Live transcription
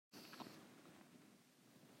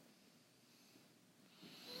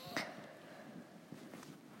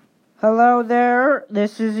Hello there,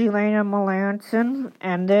 this is Elena Melanson,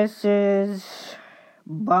 and this is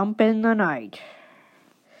Bump in the Night.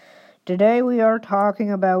 Today we are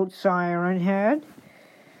talking about Siren Head.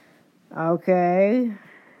 Okay.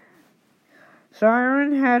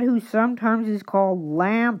 Siren Head, who sometimes is called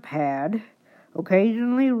Lamphead,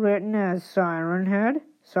 occasionally written as Siren Head,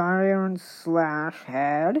 Siren/Head,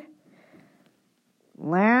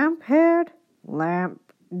 Lamphead,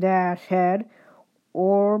 Lamp-Head,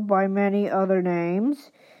 or by many other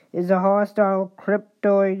names, is a hostile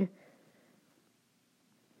cryptoid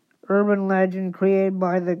urban legend created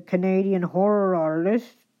by the Canadian horror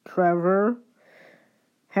artist Trevor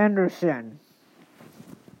Henderson.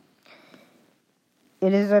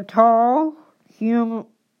 It is a tall,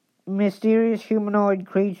 mysterious humanoid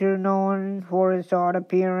creature known for its odd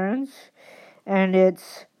appearance and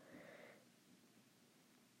its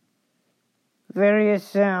various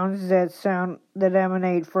sounds that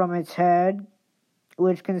emanate from its head,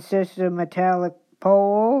 which consists of a metallic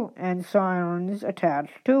pole and sirens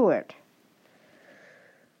attached to it.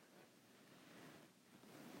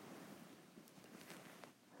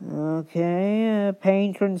 Okay,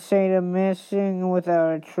 patrons say the missing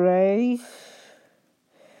without a trace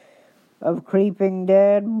of creeping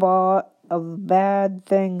dead, of bad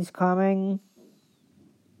things coming,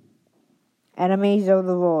 enemies of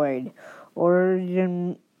the void.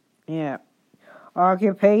 Origin,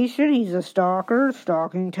 Occupation, he's a stalker,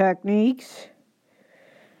 stalking techniques.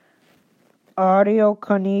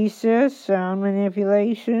 Audiokinesis, sound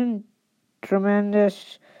manipulation,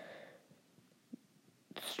 tremendous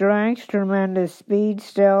strength, tremendous speed,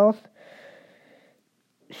 stealth,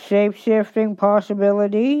 shape-shifting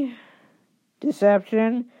possibility,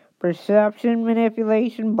 deception, perception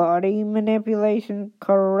manipulation, body manipulation,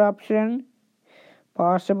 corruption,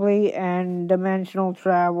 possibly, and dimensional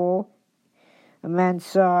travel, immense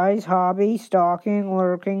size, hobby, stalking,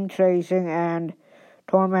 lurking, chasing, and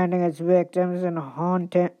tormenting its victims and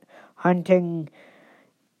hunting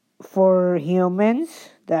for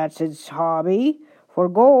humans. That's its hobby. For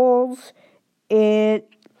goals, it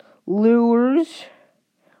lures,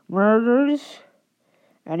 murders,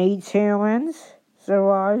 and eats humans.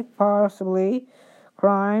 Survives, possibly.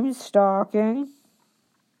 Crimes, stalking,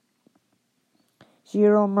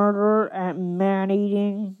 serial murder, and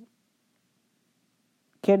man-eating,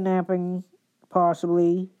 kidnapping,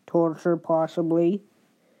 possibly, torture, possibly.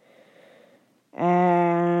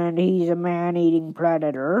 And he's a man-eating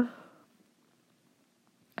predator.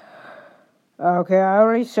 Okay, I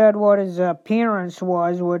already said what his appearance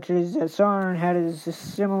was, which is that Siren Head is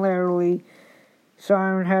similarly,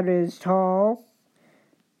 Siren Head is tall,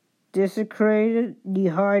 desecrated,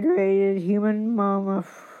 dehydrated, human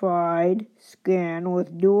mummified skin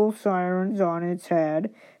with dual sirens on its head.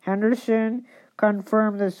 Henderson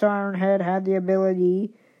confirmed that Siren Head had the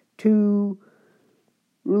ability to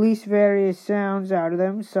release various sounds out of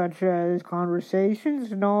them, such as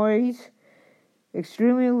conversations, noise,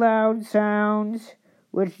 extremely loud sounds,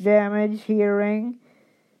 which damage hearing.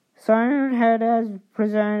 Siren Head has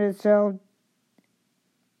presented itself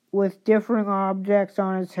with differing objects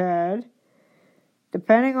on its head.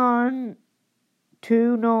 Depending on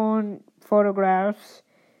two known photographs,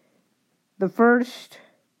 the first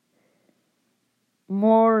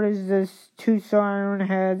more is this two siren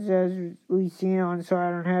heads as we've seen on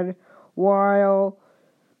Siren Head, while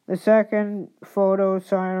the second photo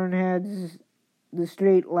Siren Head's the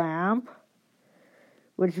street lamp,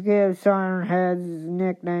 which gives Siren Head's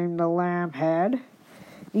nickname the Lamphead.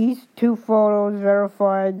 These two photos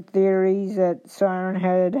verified theories that Siren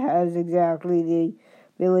Head has exactly the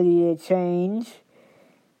ability to change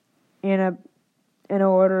in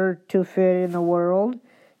order to fit in the world.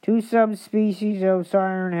 Two subspecies of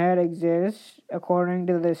Siren Head exist, according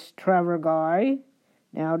to this Trevor guy,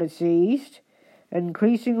 now deceased.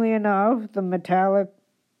 Increasingly enough, the metallic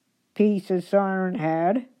piece of Siren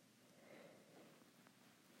Head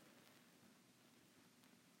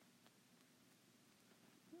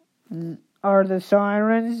are the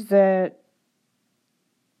sirens that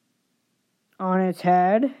on its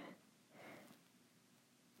head.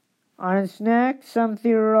 On its neck, some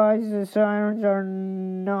theorize the sirens are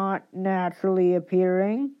not naturally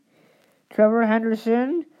appearing. Trevor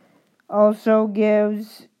Henderson also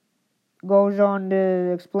goes on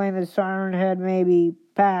to explain that Siren Head may be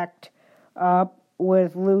packed up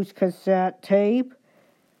with loose cassette tape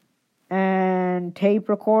and tape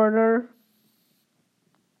recorder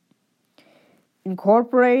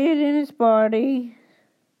incorporated in its body.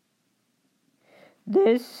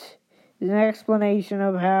 This is an explanation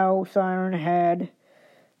of how Siren Head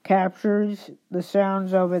captures the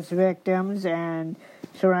sounds of its victims and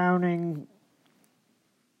surrounding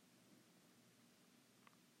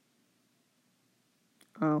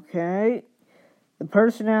Okay. The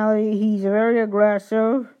personality, he's a very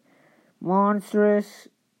aggressive, monstrous,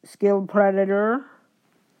 skilled predator.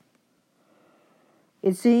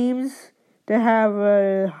 It seems to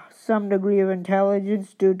have some degree of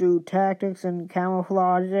intelligence due to tactics and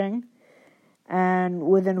camouflaging, and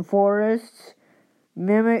within forests,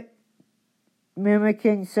 mimicking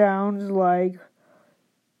sounds like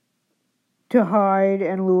to hide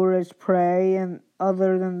and lure its prey, and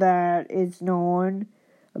other than that, it's known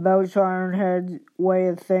about Siren Head's way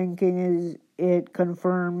of thinking is it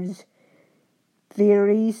confirms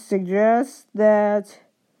theories suggest that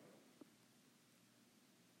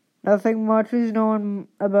nothing much is known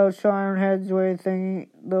about Siren Head's way of thinking,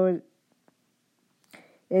 though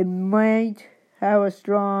it might have a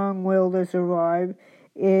strong will to survive.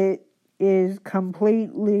 It's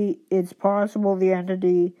possible the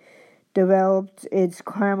entity developed its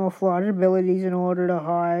camouflage abilities in order to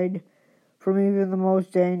hide from even the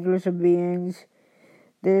most dangerous of beings.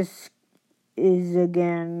 This is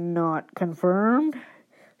again not confirmed.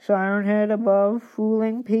 Siren Head, above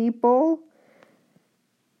fooling people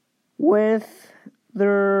with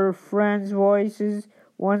their friends' voices,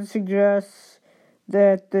 one suggests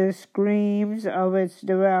that the screams of its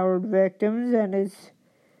devoured victims and its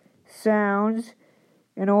sounds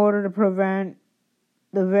in order to prevent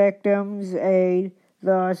the victims' aid.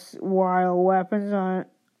 Thus, while weapons are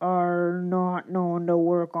not known to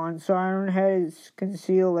work on Siren Head's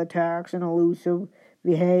concealed attacks and elusive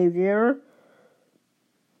behavior,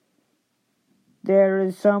 there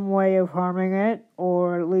is some way of harming it,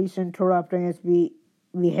 or at least interrupting its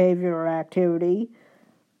behavior or activity.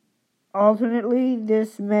 Alternately,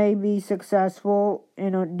 this may be successful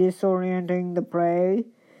in disorienting the prey.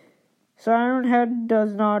 Siren Head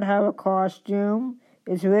does not have a costume.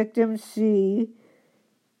 Its victims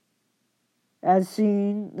as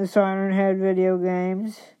seen the Siren Head video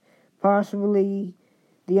games. Possibly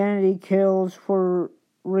the entity kills for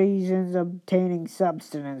reasons of obtaining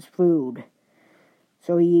subsistence, food.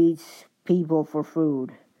 So he eats people for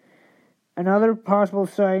food. Another possible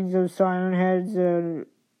sightings of Siren Heads are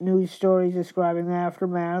news stories describing the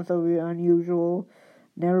aftermath of the unusual,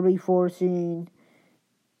 never before seen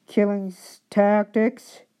killing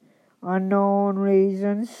tactics. Unknown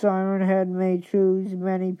reasons, Siren Head may choose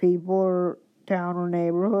many people or town or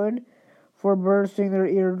neighborhood for bursting their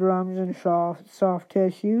eardrums and soft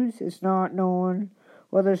tissues. It's not known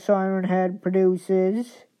whether Siren Head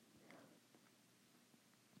produces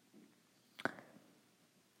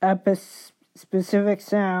a specific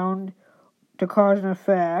sound to cause an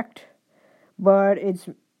effect, but it's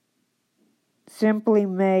simply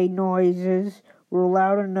made noises were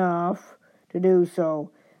loud enough to do so.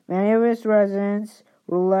 Many of its residents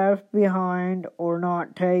were left behind or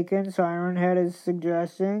not taken. Siren Head is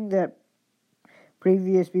suggesting that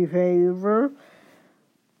previous behavior,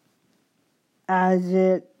 as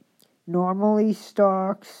it normally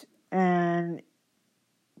stalks and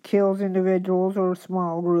kills individuals or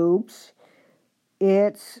small groups.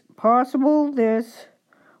 It's possible this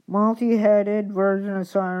multi-headed version of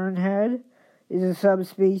Siren Head is a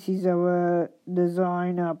subspecies of a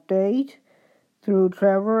design update. Through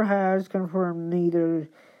Trevor has confirmed neither.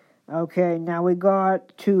 Okay, now we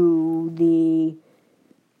got to the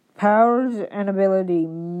powers and ability.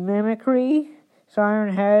 Mimicry.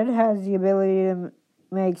 Siren Head has the ability to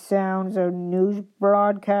make sounds of news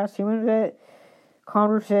broadcasts, human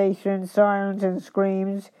conversation, sirens, and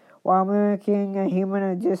screams, while mimicking a human.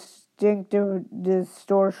 A distinctive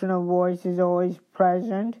distortion of voice is always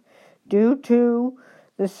present due to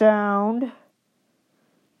the sound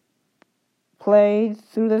played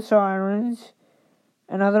through the sirens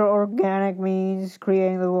and other organic means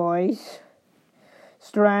creating the voice.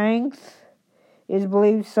 Strength is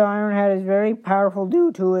believed Siren Head is very powerful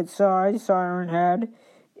due to its size. Siren Head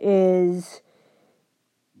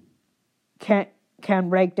can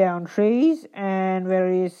break down trees and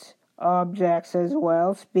various objects as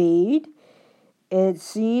well. Speed. It's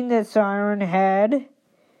seen that Siren Head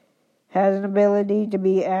has an ability to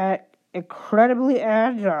be incredibly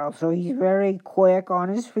agile, so he's very quick on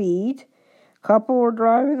his feet. A couple were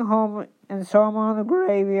driving home and saw him on the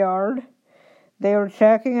graveyard. They were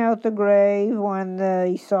checking out the grave when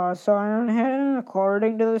they saw Siren Head, and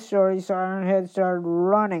according to the story, Siren Head started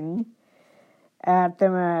running at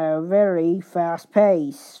them at a very fast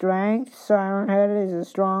pace. Strength. Siren Head is a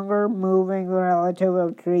stronger moving relative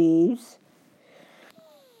of trees,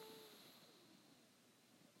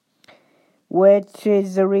 which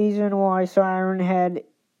is the reason why Siren Head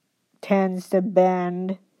tends to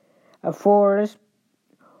bend a forest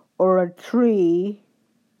or a tree,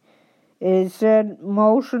 it is said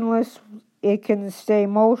motionless. It can stay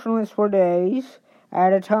motionless for days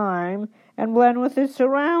at a time and blend with its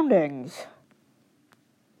surroundings.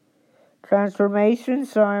 Transformation,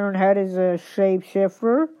 Siren Head is a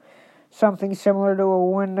shapeshifter, something similar to a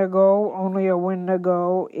Wendigo, only a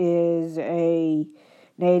Wendigo is a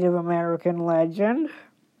Native American legend.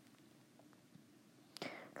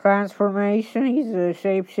 Transformation, he's a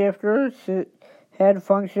shapeshifter, head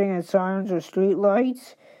functioning as sirens or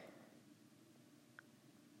streetlights.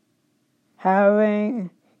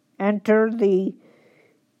 Having entered the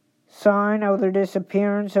sign of their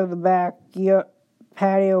disappearance of the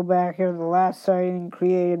patio back here, the last sighting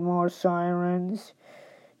created more sirens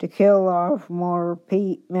to kill off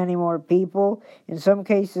many more people. In some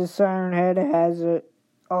cases, Siren Head has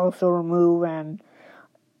also removed an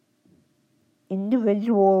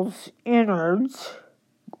individual's innards,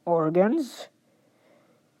 organs.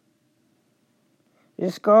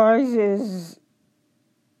 Disguise is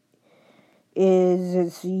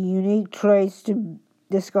its unique traits to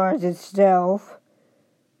disguise itself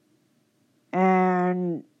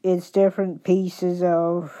and its different pieces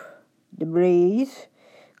of debris.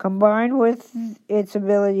 Combined with its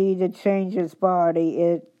ability to change its body,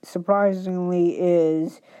 it surprisingly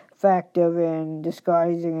is effective in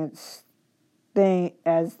disguising its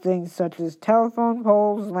as things such as telephone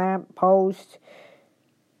poles, lamp posts.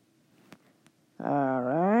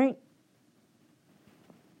 Alright.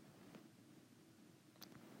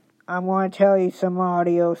 I'm going to tell you some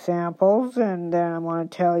audio samples, and then I'm going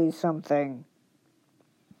to tell you something.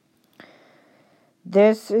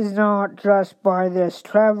 This is not just by this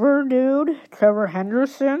Trevor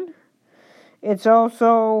Henderson. It's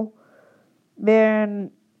also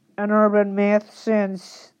been an urban myth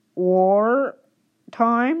since war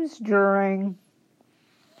times, during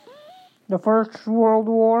the First World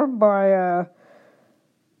War, by a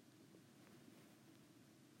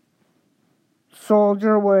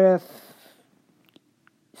soldier with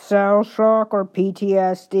cell shock or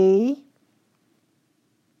PTSD.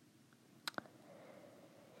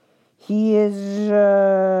 He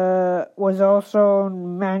was also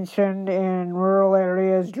mentioned in rural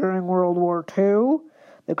areas during World War II,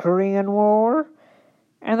 the Korean War,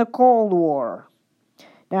 and the Cold War.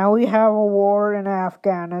 Now we have a war in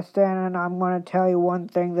Afghanistan, and I'm going to tell you one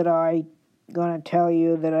thing that I'm going to tell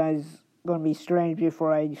you that is going to be strange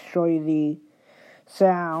before I show you the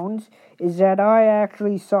sounds, is that I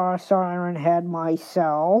actually saw Siren Head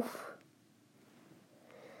myself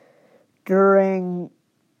during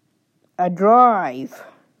a drive.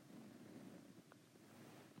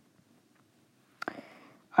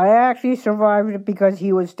 I actually survived it because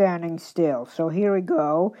he was standing still. So here we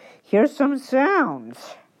go. Here's some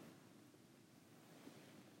sounds.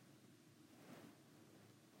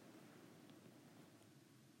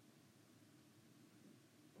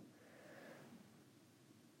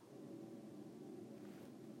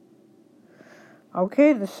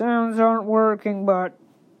 Okay, the sounds aren't working, but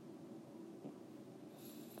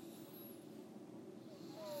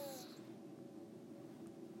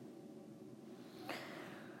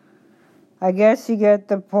I guess you get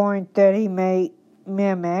the point that he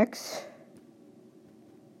mimics.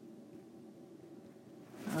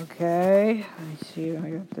 Okay, let's see if I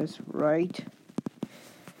got this right.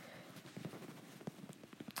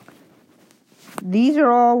 These are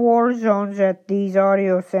all war zones that these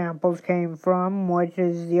audio samples came from, which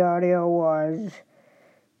is the audio was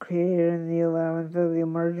created in the 11th of the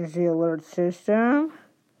Emergency Alert System.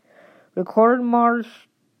 Recorded March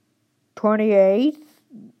 28th.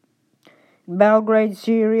 Belgrade,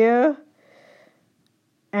 Syria.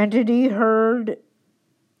 Entity heard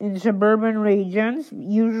in suburban regions.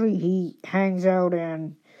 Usually he hangs out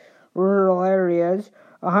in rural areas.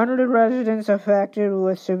 100 residents affected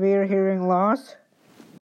with severe hearing loss.